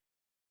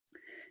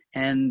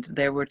 and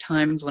there were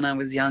times when I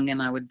was young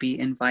and I would be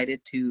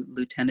invited to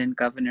Lieutenant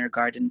Governor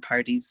garden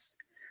parties,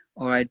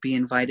 or I'd be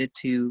invited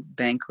to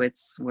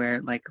banquets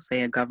where, like,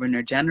 say, a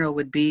Governor General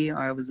would be, or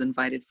I was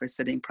invited for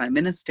sitting prime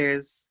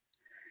ministers.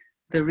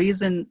 The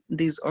reason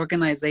these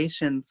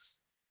organizations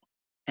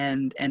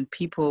and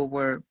people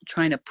were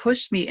trying to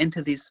push me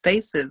into these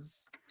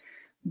spaces,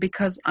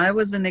 because I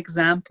was an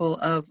example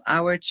of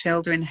our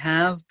children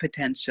have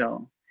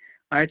potential.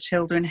 Our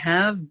children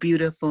have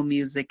beautiful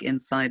music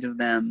inside of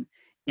them,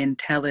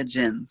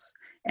 intelligence,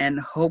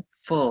 and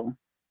hopeful,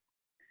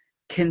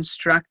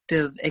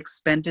 constructive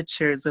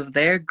expenditures of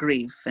their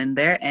grief and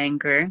their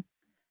anger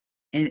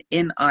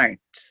in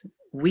art.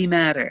 We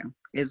matter,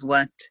 is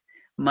what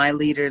my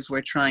leaders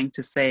were trying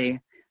to say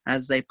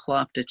as they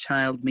plopped a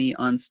child me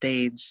on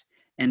stage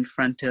in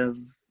front of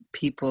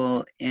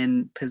people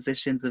in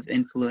positions of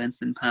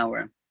influence and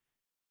power.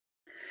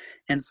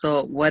 And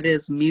so what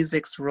is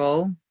music's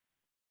role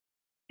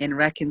in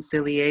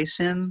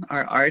reconciliation,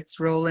 our art's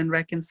role in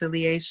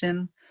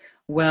reconciliation?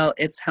 Well,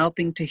 it's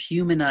helping to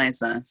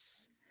humanize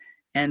us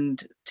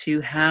and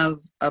to have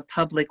a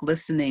public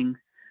listening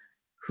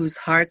whose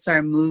hearts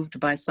are moved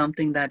by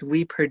something that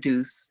we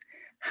produce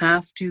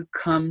have to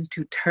come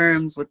to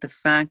terms with the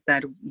fact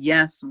that,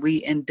 yes,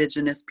 we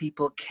Indigenous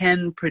people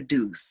can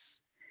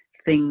produce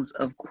things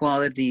of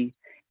quality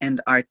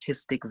and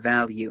artistic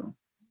value.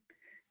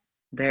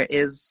 There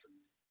is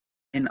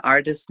an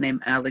artist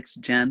named Alex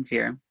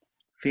Janvier.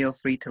 Feel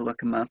free to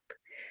look him up.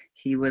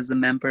 He was a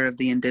member of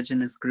the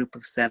Indigenous Group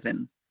of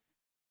Seven,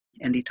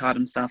 and he taught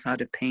himself how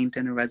to paint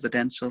in a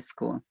residential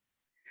school.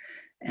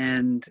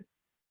 And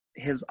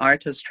his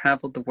art has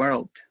traveled the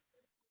world.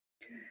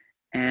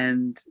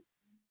 And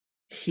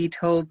he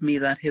told me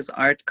that his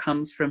art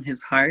comes from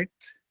his heart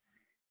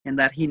and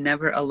that he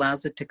never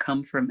allows it to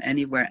come from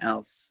anywhere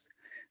else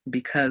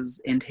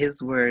because, in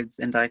his words,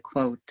 and I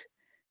quote,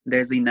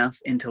 "There's enough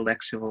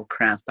intellectual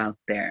crap out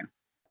there."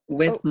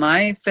 With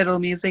my fiddle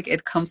music,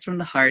 it comes from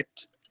the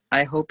heart.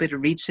 I hope it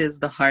reaches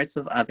the hearts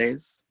of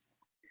others.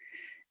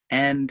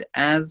 And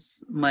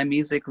as my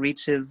music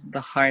reaches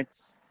the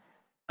hearts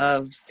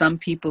of some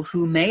people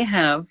who may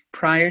have,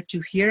 prior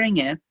to hearing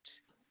it,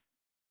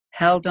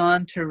 held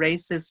on to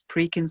racist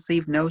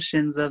preconceived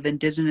notions of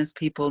Indigenous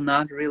people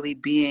not really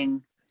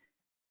being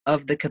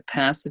of the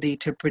capacity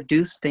to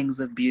produce things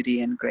of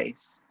beauty and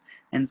grace.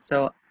 And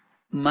so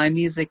my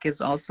music is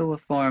also a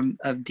form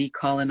of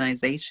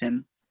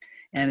decolonization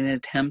and an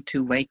attempt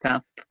to wake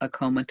up a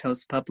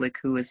comatose public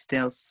who is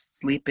still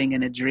sleeping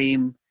in a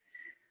dream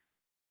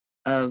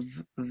of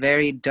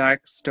very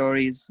dark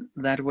stories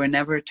that were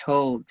never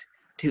told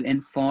to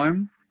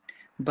inform,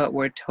 but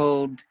were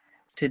told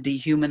to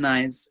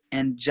dehumanize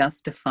and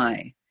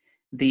justify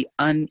the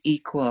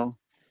unequal,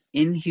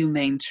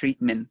 inhumane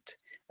treatment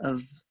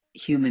of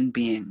human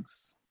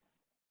beings.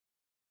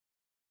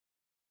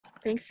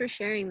 Thanks for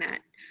sharing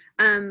that.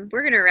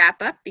 We're going to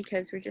wrap up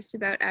because we're just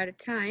about out of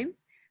time.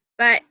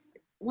 But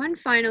one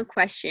final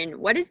question.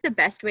 What is the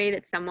best way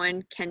that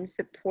someone can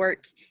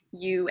support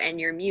you and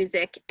your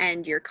music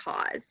and your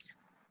cause?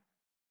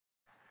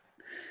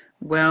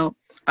 Well,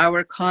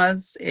 our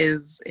cause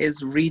is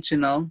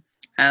regional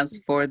as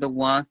for the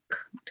walk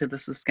to the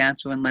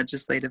Saskatchewan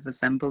Legislative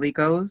Assembly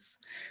goes.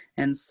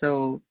 And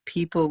so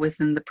people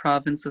within the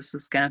province of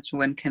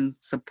Saskatchewan can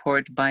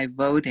support by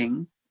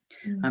voting.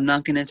 I'm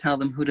not going to tell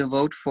them who to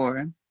vote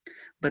for,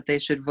 but they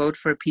should vote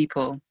for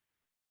people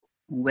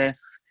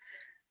with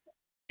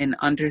an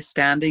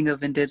understanding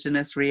of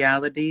Indigenous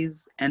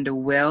realities and a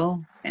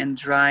will and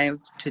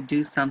drive to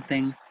do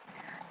something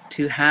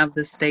to have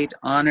the state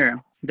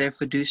honor their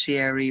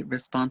fiduciary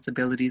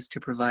responsibilities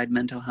to provide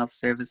mental health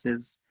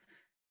services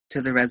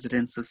to the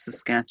residents of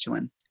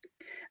Saskatchewan.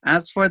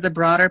 As for the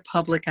broader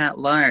public at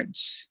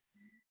large,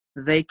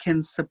 they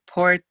can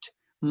support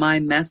my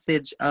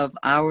message of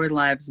our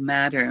lives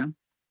matter,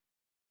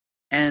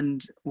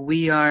 and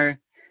we are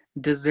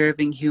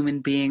deserving human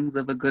beings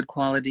of a good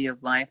quality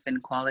of life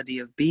and quality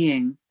of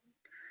being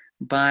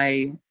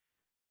by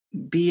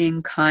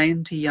being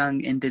kind to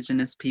young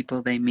Indigenous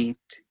people they meet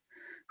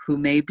who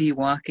may be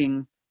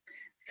walking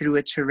through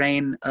a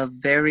terrain of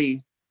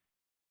very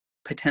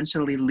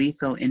potentially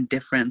lethal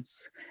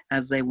indifference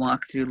as they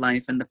walk through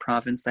life in the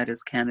province that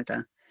is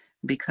Canada.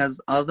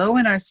 Because although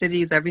in our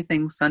cities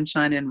everything's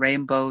sunshine and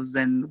rainbows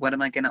and what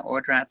am I going to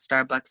order at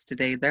Starbucks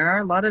today, there are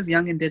a lot of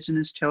young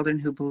Indigenous children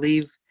who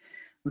believe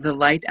the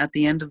light at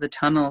the end of the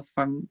tunnel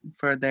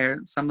for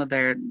some of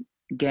their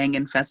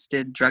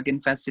gang-infested,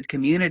 drug-infested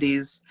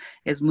communities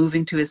is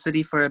moving to a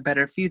city for a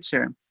better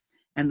future.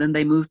 And then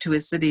they move to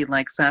a city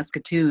like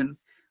Saskatoon,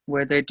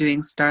 where they're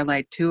doing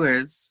Starlight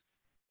tours.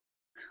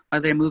 Or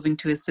they're moving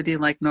to a city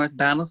like North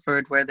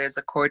Battleford, where there's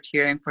a court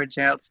hearing for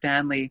Gerald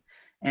Stanley,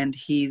 and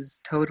he's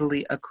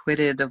totally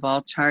acquitted of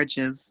all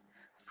charges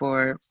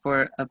for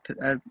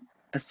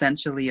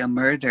essentially a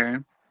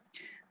murder.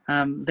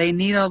 They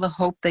need all the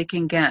hope they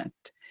can get.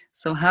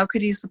 So how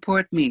could you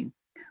support me?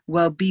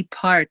 Well, be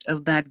part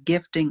of that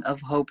gifting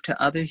of hope to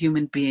other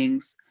human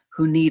beings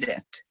who need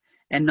it.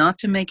 And not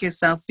to make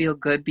yourself feel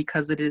good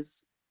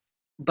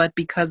but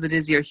because it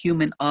is your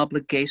human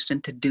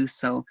obligation to do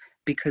so,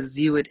 because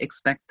you would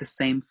expect the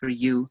same for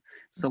you.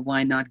 So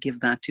why not give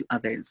that to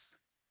others?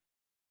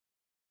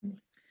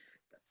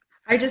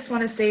 I just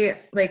want to say,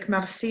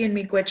 merci and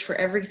miigwech for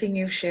everything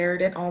you've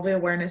shared and all the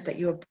awareness that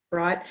you have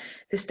brought.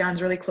 This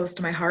stands really close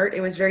to my heart. It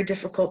was very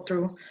difficult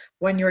through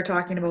when you were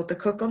talking about the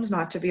Cookums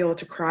not to be able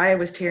to cry. I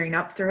was tearing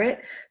up through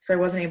it, so I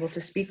wasn't able to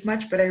speak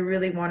much, but I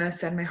really want to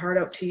send my heart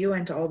out to you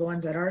and to all the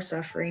ones that are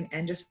suffering,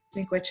 and just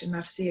miigwech and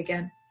merci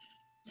again.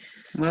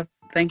 Well,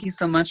 thank you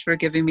so much for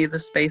giving me the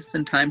space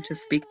and time to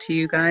speak to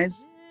you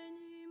guys.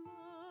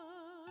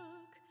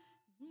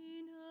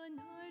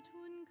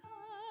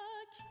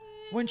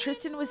 When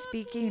Tristan was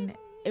speaking,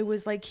 it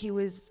was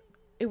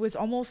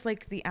almost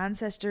like the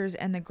ancestors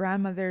and the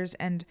grandmothers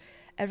and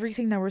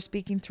everything that were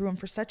speaking through him.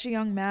 For such a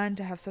young man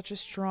to have such a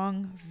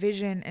strong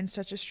vision and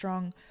such a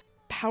strong,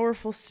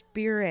 powerful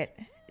spirit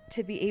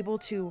to be able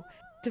to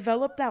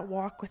develop that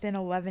walk within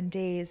 11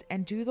 days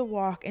and do the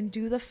walk and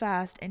do the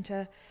fast and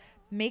to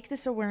make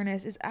this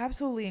awareness is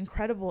absolutely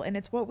incredible. And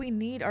it's what we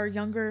need our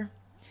younger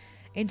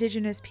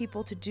Indigenous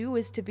people to do,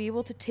 is to be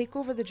able to take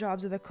over the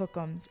jobs of the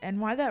Cookums.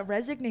 And why that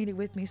resonated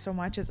with me so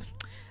much is,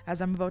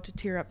 as I'm about to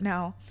tear up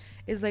now,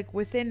 is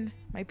within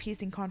my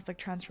peace and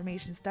conflict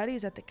transformation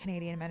studies at the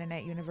Canadian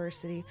Mennonite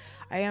University,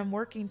 I am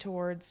working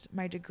towards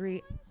my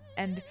degree,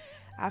 and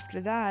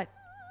after that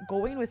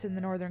going within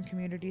the northern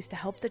communities to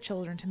help the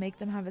children, to make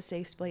them have a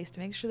safe place, to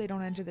make sure they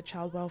don't enter the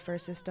child welfare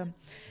system,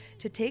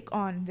 to take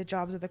on the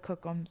jobs of the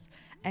Cookums.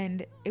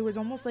 And it was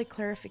almost like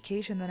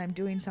clarification that I'm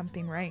doing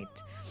something right.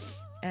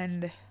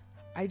 And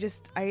I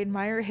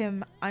admire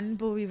him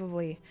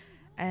unbelievably,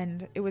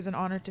 and it was an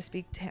honor to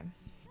speak to him.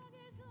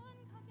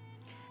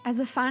 As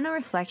a final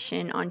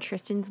reflection on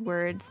Tristan's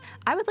words,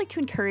 I would like to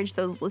encourage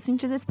those listening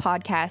to this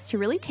podcast to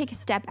really take a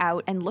step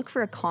out and look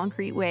for a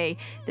concrete way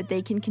that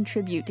they can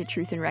contribute to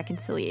truth and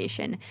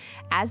reconciliation.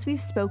 As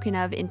we've spoken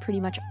of in pretty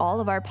much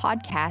all of our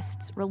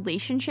podcasts,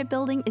 relationship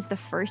building is the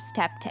first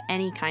step to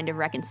any kind of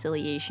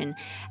reconciliation,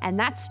 and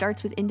that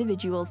starts with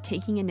individuals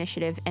taking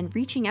initiative and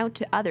reaching out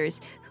to others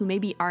who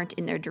maybe aren't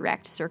in their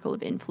direct circle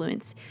of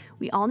influence.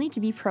 We all need to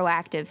be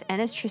proactive,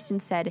 and as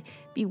Tristan said,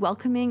 be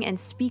welcoming and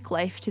speak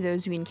life to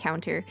those we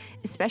encounter,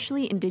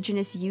 especially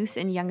Indigenous youth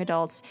and young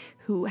adults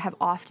who have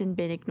often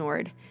been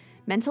ignored.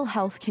 Mental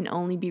health can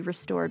only be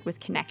restored with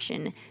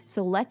connection,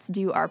 so let's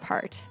do our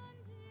part.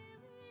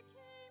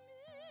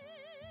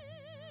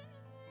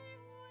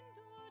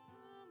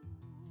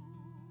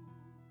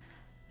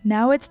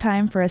 Now it's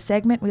time for a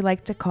segment we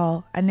like to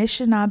call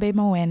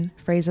Anishinaabe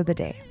Phrase of the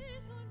Day.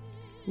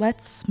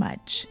 Let's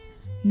smudge.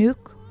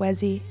 Nuke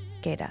Wezi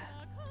Geda.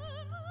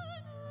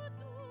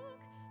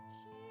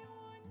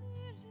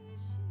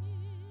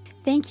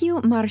 Thank you,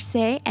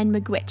 Marce and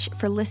miigwech,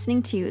 for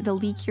listening to the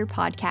Lee Cure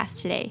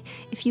podcast today.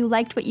 If you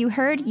liked what you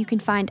heard, you can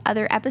find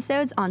other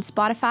episodes on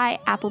Spotify,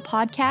 Apple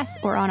Podcasts,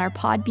 or on our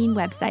Podbean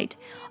website.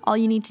 All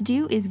you need to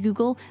do is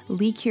Google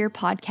Lee Cure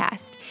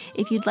Podcast.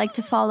 If you'd like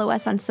to follow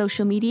us on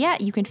social media,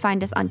 you can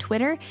find us on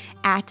Twitter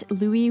at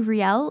Louis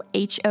Riel,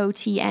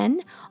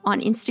 HOTN, on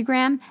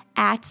Instagram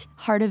at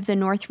Heart of the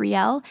North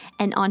Riel,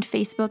 and on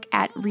Facebook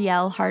at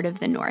Riel Heart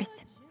of the North.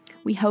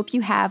 We hope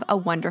you have a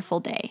wonderful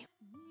day.